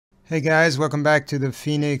Hey guys, welcome back to the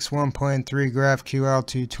Phoenix 1.3 GraphQL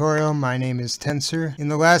tutorial. My name is Tensor. In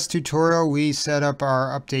the last tutorial, we set up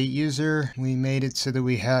our update user. We made it so that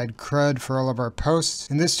we had CRUD for all of our posts.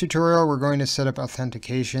 In this tutorial, we're going to set up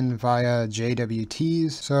authentication via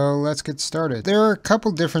JWTs. So let's get started. There are a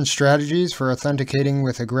couple different strategies for authenticating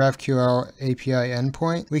with a GraphQL API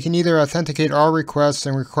endpoint. We can either authenticate all requests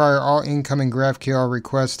and require all incoming GraphQL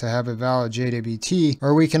requests to have a valid JWT,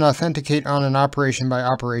 or we can authenticate on an operation by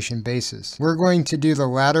operation basis. We're going to do the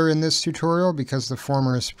latter in this tutorial because the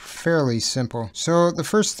former is fairly simple. So the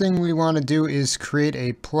first thing we want to do is create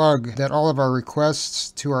a plug that all of our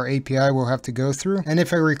requests to our API will have to go through. And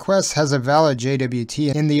if a request has a valid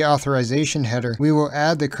JWT in the authorization header, we will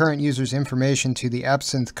add the current user's information to the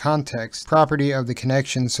absent context property of the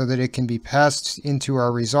connection so that it can be passed into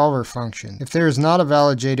our resolver function. If there is not a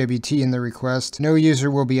valid JWT in the request, no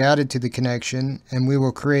user will be added to the connection, and we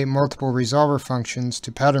will create multiple resolver functions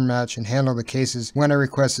to pattern match and handle the cases when a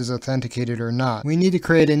request is authenticated or not. We need to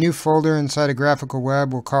create a new folder inside of Graphical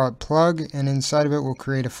Web. We'll call it plug, and inside of it we'll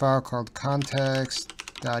create a file called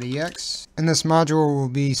context.ex, and this module will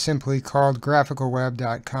be simply called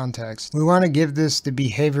graphicalweb.context. We want to give this the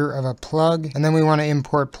behavior of a plug, and then we want to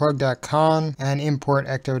import plug.con and import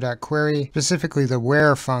ecto.query, specifically the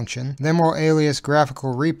where function. Then we'll alias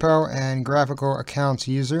graphical repo and graphical accounts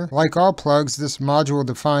user. Like all plugs, this module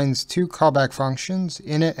defines two callback functions,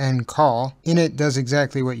 init and call. Init does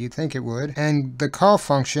exactly what you think it would, and the call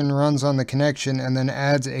function runs on the connection and then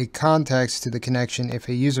adds a context to the connection if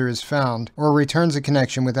a user is found, or returns a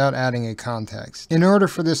connection without adding a context. In order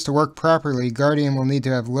for this to work properly, Guardian will need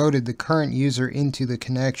to have loaded the current user into the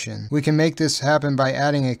connection. We can make this happen by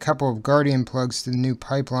adding a couple of Guardian plugs to the new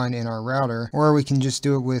pipeline in our router, or we can just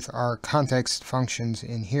do it with our context functions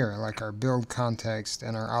in here, like our build context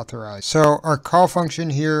and our authorize. So our call function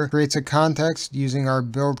here creates a context using our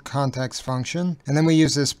build context function, and then we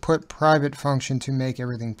use this put private function to make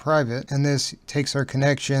everything private, and this takes our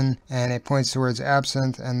connection and it points towards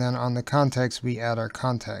absent, and then on the context we add our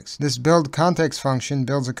context. This build context function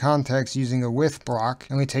builds a context using a with block,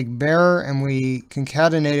 and we take bearer and we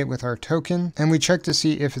concatenate it with our token, and we check to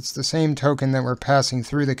see if it's the same token that we're passing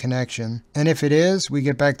through the connection, and if it is, we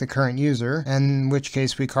get back the current user, in which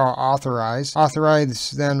case we call authorize.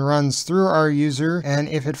 Authorize then runs through our user, and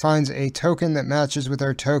if it finds a token that matches with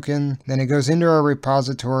our token, then it goes into our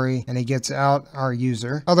repository and it gets out our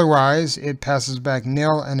user. Otherwise, it passes back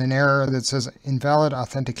nil and an error that says invalid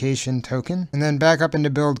authentication token. And then back up into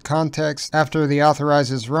build context. After the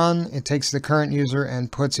authorize is run, it takes the current user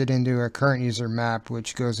and puts it into a current user map,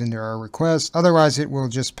 which goes into our request. Otherwise, it will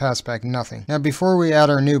just pass back nothing. Now, before we add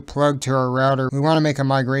our new plug to our router, we want to make a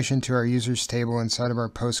migration to our users table inside of our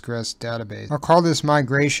Postgres database. I'll call this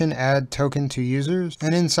migration add token to users,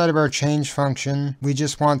 and inside of our change function, we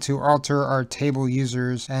just want to alter our table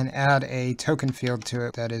users and add a token field to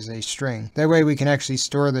it that is a string. That way we can actually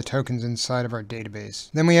store the tokens inside of our database.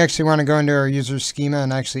 Then we actually want to go into our user schema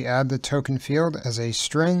and actually add the token field as a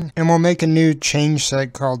string, and we'll make a new change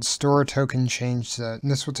set called store token change set.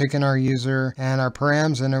 And this will take in our user and our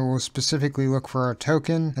params, and it will specifically look for our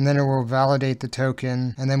token, and then it will validate the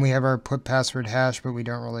token, and then we have our put password hash, but we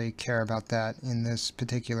don't really care about that in this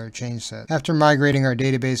particular change set. After migrating our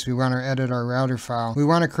database, we want to edit our router file. We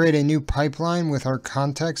want to create a new pipeline with our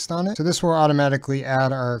context on it. So this will automatically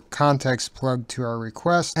add our context plug to our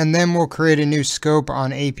request, and then we'll create a new scope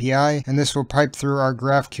on API, and this will pipe through our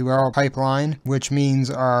GraphQL pipeline, which means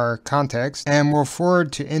our context, and we'll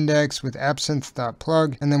forward to index with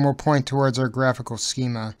absent.plug, and then we'll point towards our graphical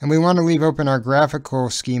schema. And we want to leave open our graphical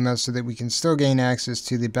schema so that we can still gain access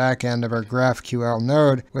to the back end of our GraphQL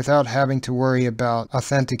node without having to worry about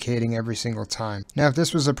authenticating every single time. Now, if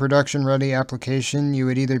this was a production ready application, you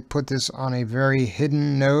would either put this on a very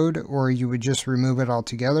hidden node or you would just remove it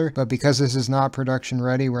altogether, but because this is not production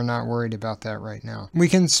ready, we're not worried about that right now. We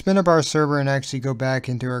can spin up our server and actually go back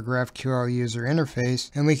into our GraphQL user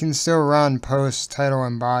interface, and we can still run post, title,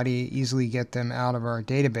 and body, easily get them out of our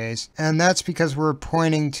database, and that's because we're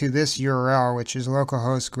pointing to this URL, which is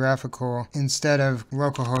localhost graphical instead of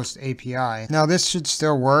localhost API. Now this should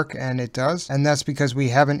still work, and it does, and that's because we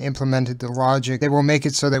haven't implemented the logic that will make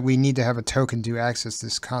it so that we need to have a token to access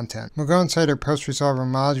this content. We'll go inside our post resolver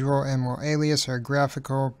module and we'll alias our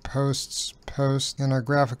graphical posts post and our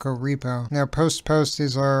graphical repo. Now post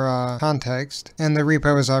is our context, context. And the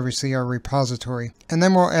repo is obviously our repository. And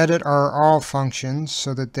then we'll edit our all functions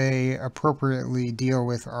so that they appropriately deal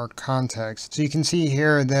with our context. So you can see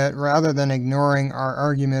here that rather than ignoring our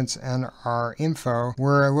arguments and our info,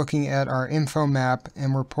 we're looking at our info map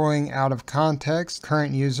and we're pulling out of context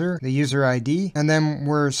current user, the user ID, and then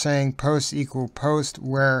we're saying post equal post,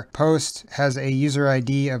 where post has a user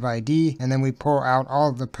ID of ID, and then we pull out all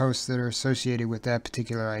of the posts that are associated with that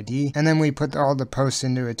particular ID, and then we put all the posts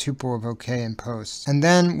into a tuple of OK and posts. And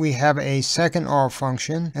then we have a second all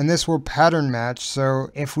function, and this will pattern match. So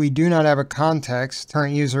if we do not have a context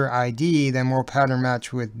current user ID, then we'll pattern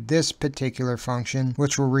match with this particular function,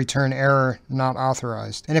 which will return error not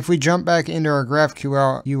authorized. And if we jump back into our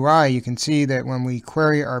GraphQL UI, you can see that when we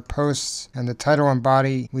query our posts and the title and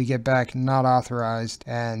body, we get back not authorized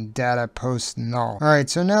and data post null. Alright,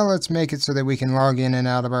 so now let's make it so that we can log in and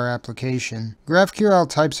out of our application. GraphQL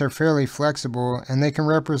types are fairly flexible and they can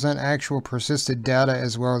represent actual persisted data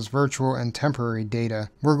as well as virtual and temporary data.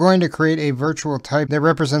 We're going to create a virtual type that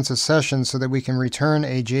represents a session so that we can return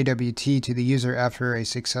a JWT to the user after a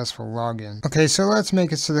successful login. Okay, so let's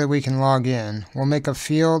make it so that we can log in. We'll make a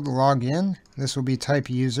field login. This will be type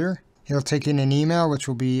user. He'll take in an email, which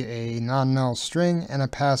will be a non-null string, and a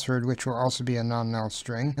password, which will also be a non-null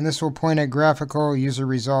string. And this will point at graphical user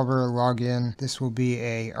resolver login. This will be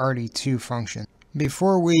a RD2 function.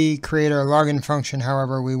 Before we create our login function,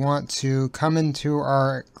 however, we want to come into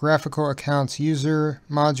our graphical accounts user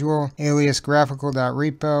module, alias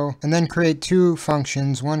graphical.repo, and then create two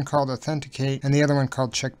functions, one called authenticate and the other one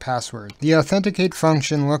called check password. The authenticate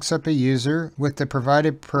function looks up a user with the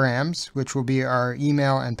provided params, which will be our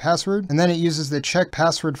email and password, and then it uses the check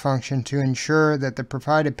password function to ensure that the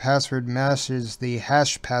provided password matches the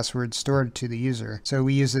hash password stored to the user. So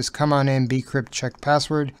we use this come on in bcrypt check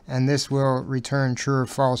password, and this will return true or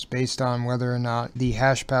false based on whether or not the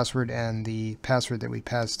hash password and the password that we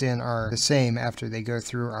passed in are the same after they go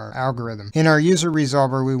through our algorithm. In our user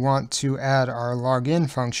resolver, we want to add our login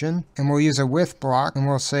function, and we'll use a with block, and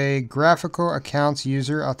we'll say graphical accounts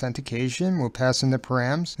user authentication. We'll pass in the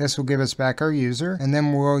params. This will give us back our user, and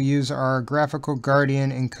then we'll use our graphical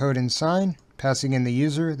guardian encode and sign, passing in the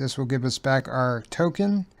user. This will give us back our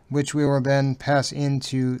token, which we will then pass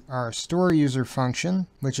into our store user function,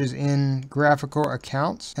 which is in graphical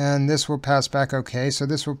accounts, and this will pass back OK. So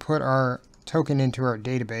this will put our token into our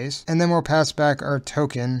database, and then we'll pass back our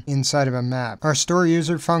token inside of a map. Our store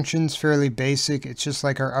user function is fairly basic. It's just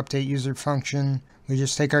like our update user function. We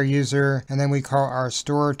just take our user and then we call our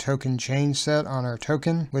store token change set on our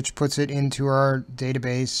token, which puts it into our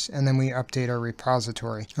database, and then we update our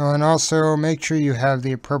repository. Oh, and also make sure you have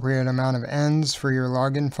the appropriate amount of ends for your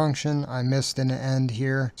login function. I missed an end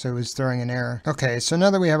here, so it was throwing an error. Okay, so now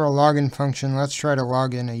that we have our login function, let's try to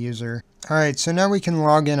log in a user. Alright, so now we can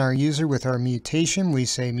log in our user with our mutation. We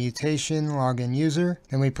say mutation login user.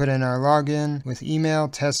 Then we put in our login with email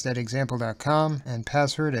test@example.com and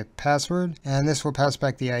password at password. And this will pass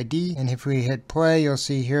back the ID. And if we hit play, you'll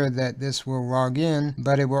see here that this will log in,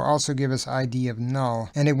 but it will also give us ID of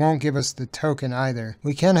null. And it won't give us the token either.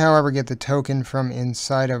 We can, however, get the token from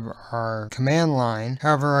inside of our command line.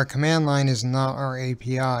 However, our command line is not our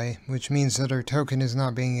API, which means that our token is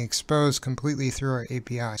not being exposed completely through our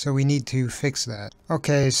API. So we need to fix that.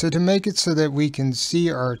 Okay, so to make it so that we can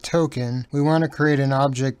see our token, we want to create an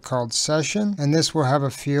object called session, and this will have a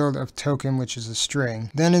field of token, which is a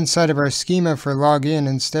string. Then inside of our schema for login,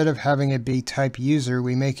 instead of having it be type user,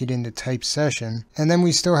 we make it into type session. And then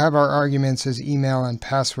we still have our arguments as email and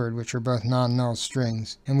password, which are both non-null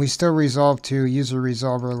strings. And we still resolve to user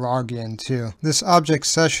resolver login too. This object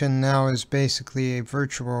session now is basically a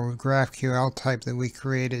virtual GraphQL type that we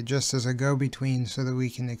created just as a go-between so that we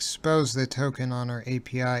can expose the token on our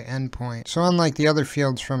API endpoint. So unlike the other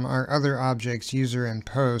fields from our other objects, user and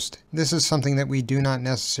post, this is something that we do not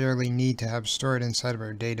necessarily need to have stored inside of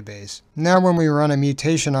our database. Now when we run a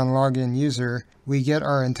mutation on login user, we get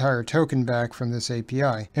our entire token back from this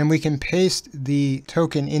API. And we can paste the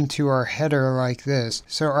token into our header like this.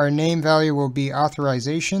 So our name value will be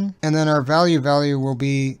authorization, and then our value will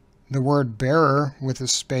be the word bearer with a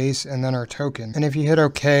space and then our token. And if you hit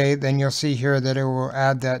OK, then you'll see here that it will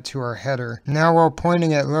add that to our header. Now while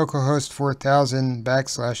pointing at localhost 4000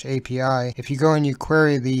 /API, if you go and you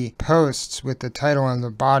query the posts with the title and the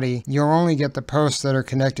body, you'll only get the posts that are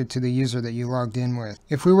connected to the user that you logged in with.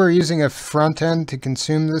 If we were using a front end to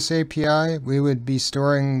consume this API, we would be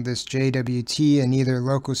storing this JWT in either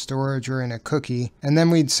local storage or in a cookie, and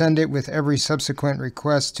then we'd send it with every subsequent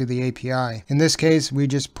request to the API. In this case, we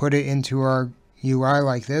just put it into our UI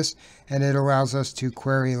like this, and it allows us to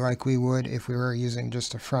query like we would if we were using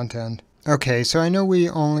just a front end. Okay, so I know we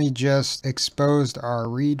only just exposed our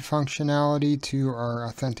read functionality to our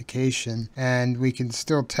authentication, and we can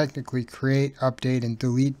still technically create, update, and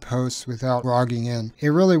delete posts without logging in. It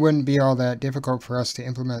really wouldn't be all that difficult for us to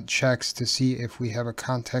implement checks to see if we have a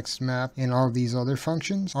context map in all these other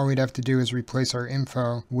functions. All we'd have to do is replace our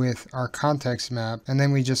info with our context map, and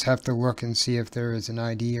then we just have to look and see if there is an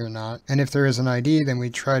ID or not. And if there is an ID, then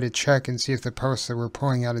we try to check and see if the posts that we're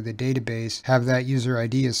pulling out of the database have that user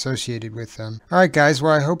ID associated with them. Alright guys,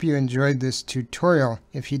 well I hope you enjoyed this tutorial.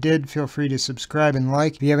 If you did, feel free to subscribe and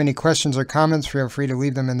like. If you have any questions or comments, feel free to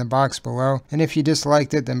leave them in the box below. And if you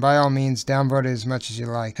disliked it, then by all means downvote it as much as you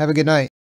like. Have a good night.